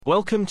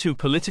Welcome to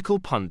Political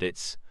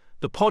Pundits,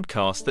 the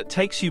podcast that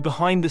takes you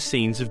behind the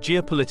scenes of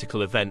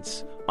geopolitical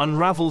events,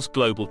 unravels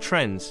global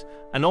trends,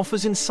 and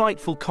offers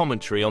insightful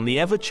commentary on the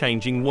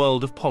ever-changing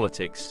world of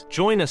politics.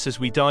 Join us as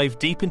we dive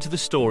deep into the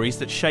stories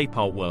that shape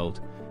our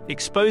world,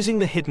 exposing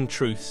the hidden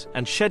truths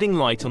and shedding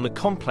light on the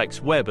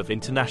complex web of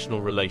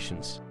international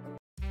relations.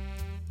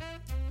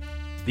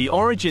 The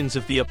origins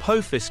of the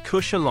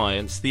Apophis-Kush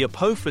alliance. The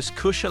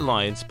Apophis-Kush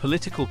alliance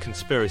political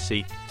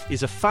conspiracy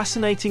is a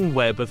fascinating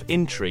web of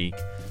intrigue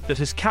that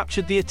has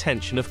captured the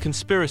attention of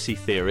conspiracy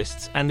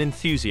theorists and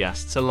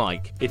enthusiasts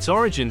alike. Its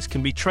origins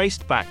can be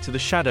traced back to the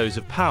shadows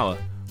of power,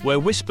 where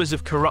whispers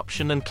of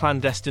corruption and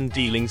clandestine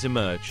dealings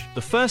emerge.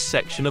 The first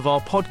section of our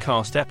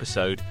podcast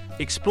episode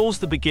explores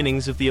the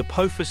beginnings of the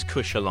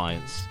Apophis-Kush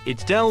alliance.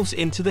 It delves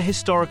into the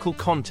historical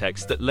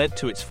context that led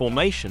to its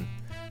formation,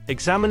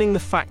 examining the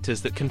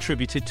factors that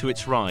contributed to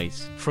its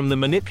rise. From the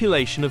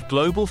manipulation of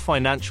global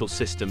financial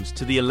systems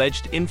to the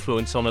alleged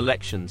influence on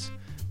elections,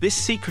 this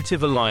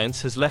secretive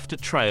alliance has left a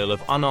trail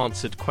of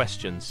unanswered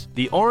questions.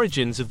 The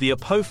origins of the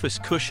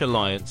Apophis-Kush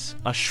alliance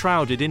are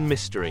shrouded in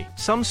mystery.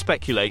 Some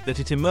speculate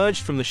that it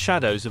emerged from the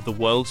shadows of the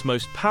world's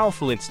most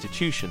powerful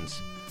institutions,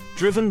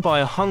 driven by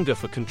a hunger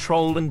for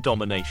control and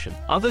domination.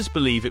 Others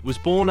believe it was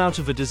born out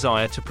of a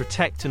desire to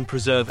protect and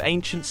preserve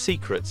ancient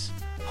secrets,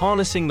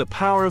 harnessing the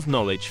power of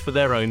knowledge for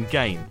their own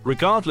gain.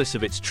 Regardless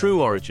of its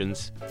true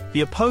origins,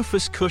 the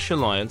Apophis-Kush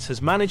alliance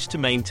has managed to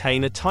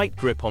maintain a tight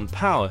grip on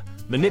power,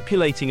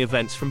 manipulating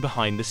events from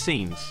behind the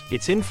scenes.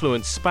 Its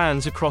influence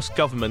spans across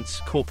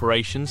governments,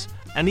 corporations,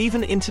 and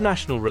even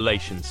international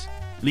relations,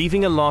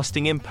 leaving a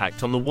lasting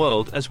impact on the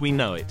world as we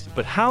know it.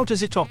 But how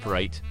does it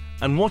operate,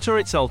 and what are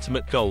its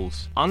ultimate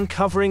goals?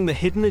 Uncovering the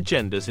hidden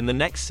agendas. In the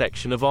next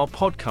section of our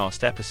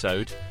podcast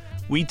episode,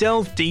 we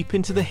delve deep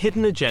into the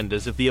hidden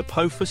agendas of the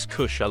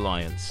Apophis-Kush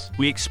alliance.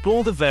 We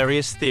explore the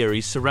various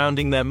theories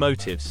surrounding their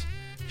motives,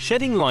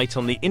 shedding light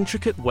on the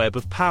intricate web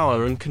of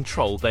power and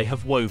control they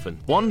have woven.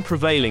 One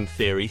prevailing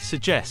theory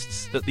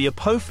suggests that the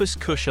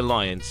Apophis-Kush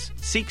alliance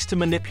seeks to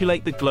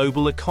manipulate the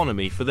global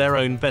economy for their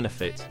own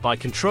benefit. By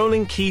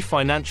controlling key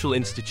financial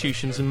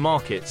institutions and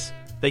markets,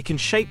 they can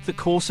shape the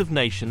course of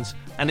nations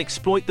and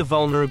exploit the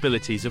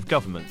vulnerabilities of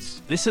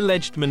governments. This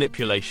alleged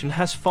manipulation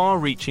has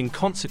far-reaching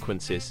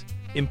consequences,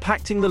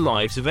 impacting the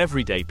lives of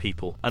everyday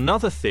people.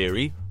 Another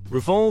theory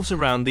revolves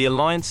around the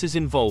alliance's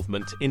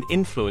involvement in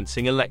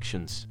influencing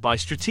elections. By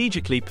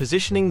strategically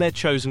positioning their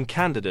chosen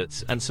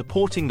candidates and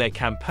supporting their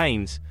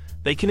campaigns,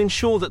 they can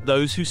ensure that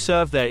those who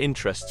serve their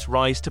interests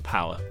rise to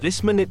power.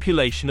 This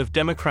manipulation of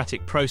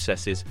democratic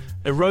processes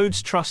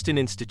erodes trust in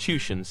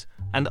institutions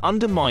and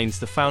undermines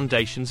the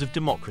foundations of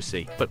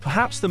democracy. But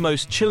perhaps the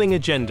most chilling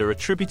agenda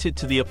attributed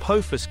to the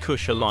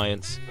Apophis-Kush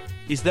alliance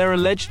is their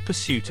alleged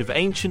pursuit of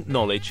ancient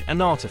knowledge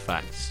and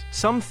artifacts.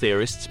 Some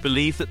theorists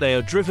believe that they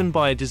are driven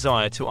by a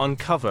desire to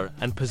uncover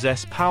and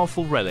possess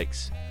powerful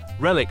relics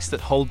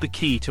that hold the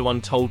key to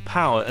untold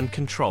power and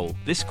control.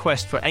 This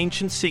quest for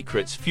ancient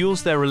secrets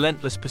fuels their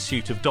relentless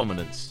pursuit of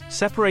dominance.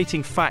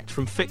 Separating fact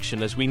from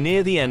fiction. As we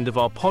near the end of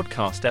our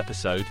podcast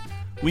episode,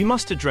 we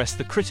must address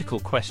the critical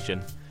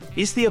question: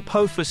 is the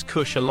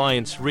Apophis-Kush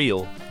alliance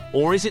real,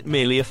 or is it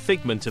merely a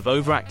figment of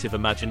overactive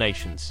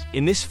imaginations?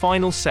 In this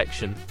final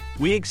section,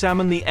 we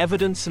examine the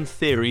evidence and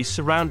theories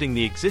surrounding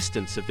the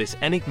existence of this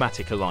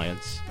enigmatic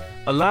alliance,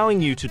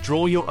 allowing you to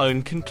draw your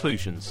own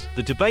conclusions.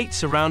 The debate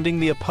surrounding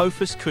the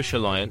Apophis-Kush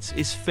alliance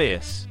is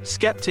fierce.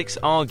 Skeptics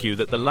argue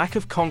that the lack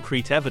of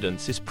concrete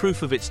evidence is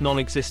proof of its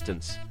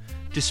non-existence,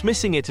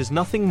 dismissing it as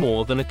nothing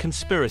more than a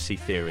conspiracy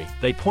theory.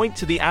 They point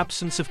to the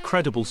absence of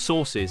credible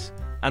sources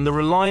and the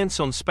reliance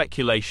on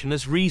speculation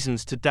as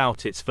reasons to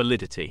doubt its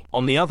validity.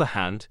 On the other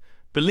hand,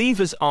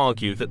 believers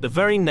argue that the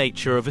very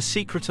nature of a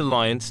secret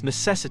alliance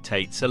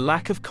necessitates a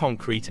lack of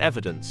concrete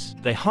evidence.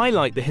 They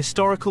highlight the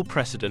historical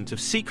precedent of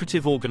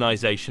secretive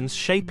organizations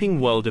shaping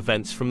world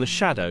events from the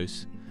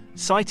shadows,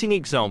 citing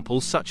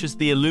examples such as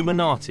the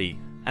Illuminati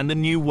and the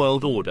New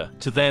World Order.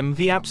 To them,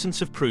 the absence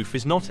of proof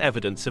is not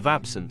evidence of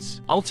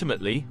absence.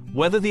 Ultimately,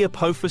 whether the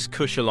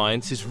Apophis-Kush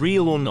alliance is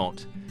real or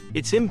not,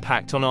 its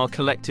impact on our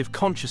collective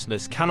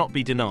consciousness cannot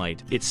be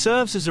denied. It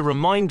serves as a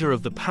reminder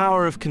of the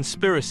power of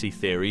conspiracy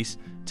theories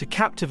to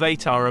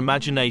captivate our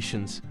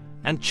imaginations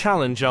and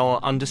challenge our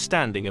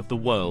understanding of the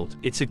world.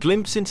 It's a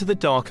glimpse into the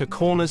darker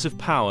corners of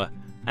power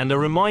and a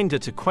reminder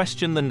to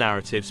question the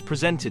narratives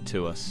presented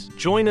to us.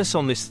 Join us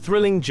on this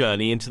thrilling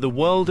journey into the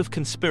world of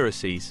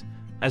conspiracies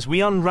as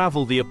we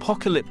unravel the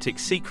apocalyptic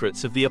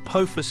secrets of the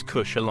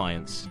Apophis-Kush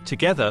alliance.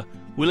 Together,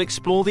 we'll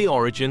explore the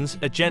origins,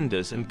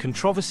 agendas, and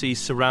controversies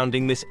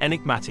surrounding this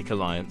enigmatic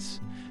alliance,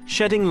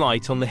 shedding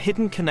light on the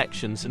hidden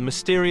connections and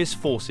mysterious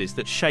forces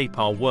that shape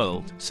our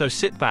world. So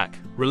sit back,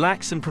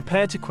 relax, and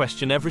prepare to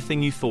question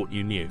everything you thought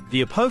you knew.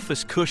 The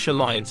Apophis-Kush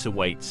alliance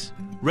awaits,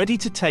 ready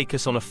to take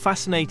us on a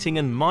fascinating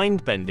and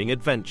mind-bending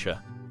adventure.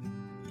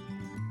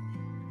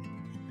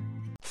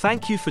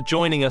 Thank you for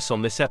joining us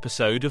on this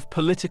episode of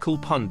Political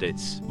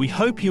Pundits. We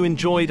hope you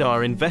enjoyed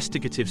our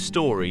investigative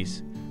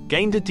stories,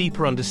 gained a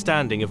deeper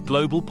understanding of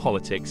global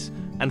politics,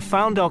 and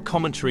found our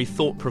commentary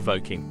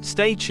thought-provoking.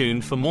 Stay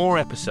tuned for more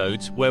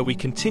episodes where we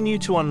continue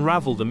to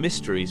unravel the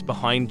mysteries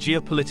behind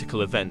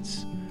geopolitical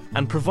events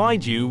and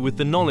provide you with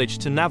the knowledge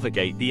to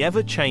navigate the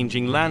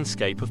ever-changing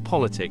landscape of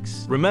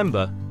politics.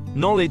 Remember,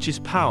 knowledge is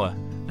power,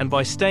 and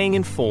by staying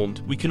informed,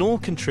 we can all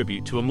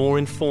contribute to a more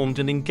informed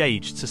and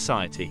engaged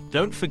society.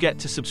 Don't forget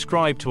to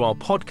subscribe to our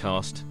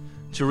podcast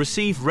to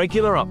receive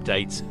regular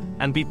updates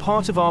and be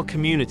part of our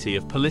community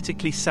of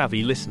politically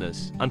savvy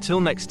listeners.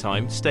 Until next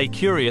time, stay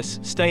curious,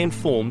 stay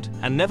informed,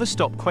 and never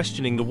stop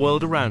questioning the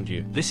world around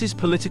you. This is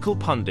Political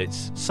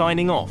Pundits,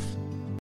 signing off.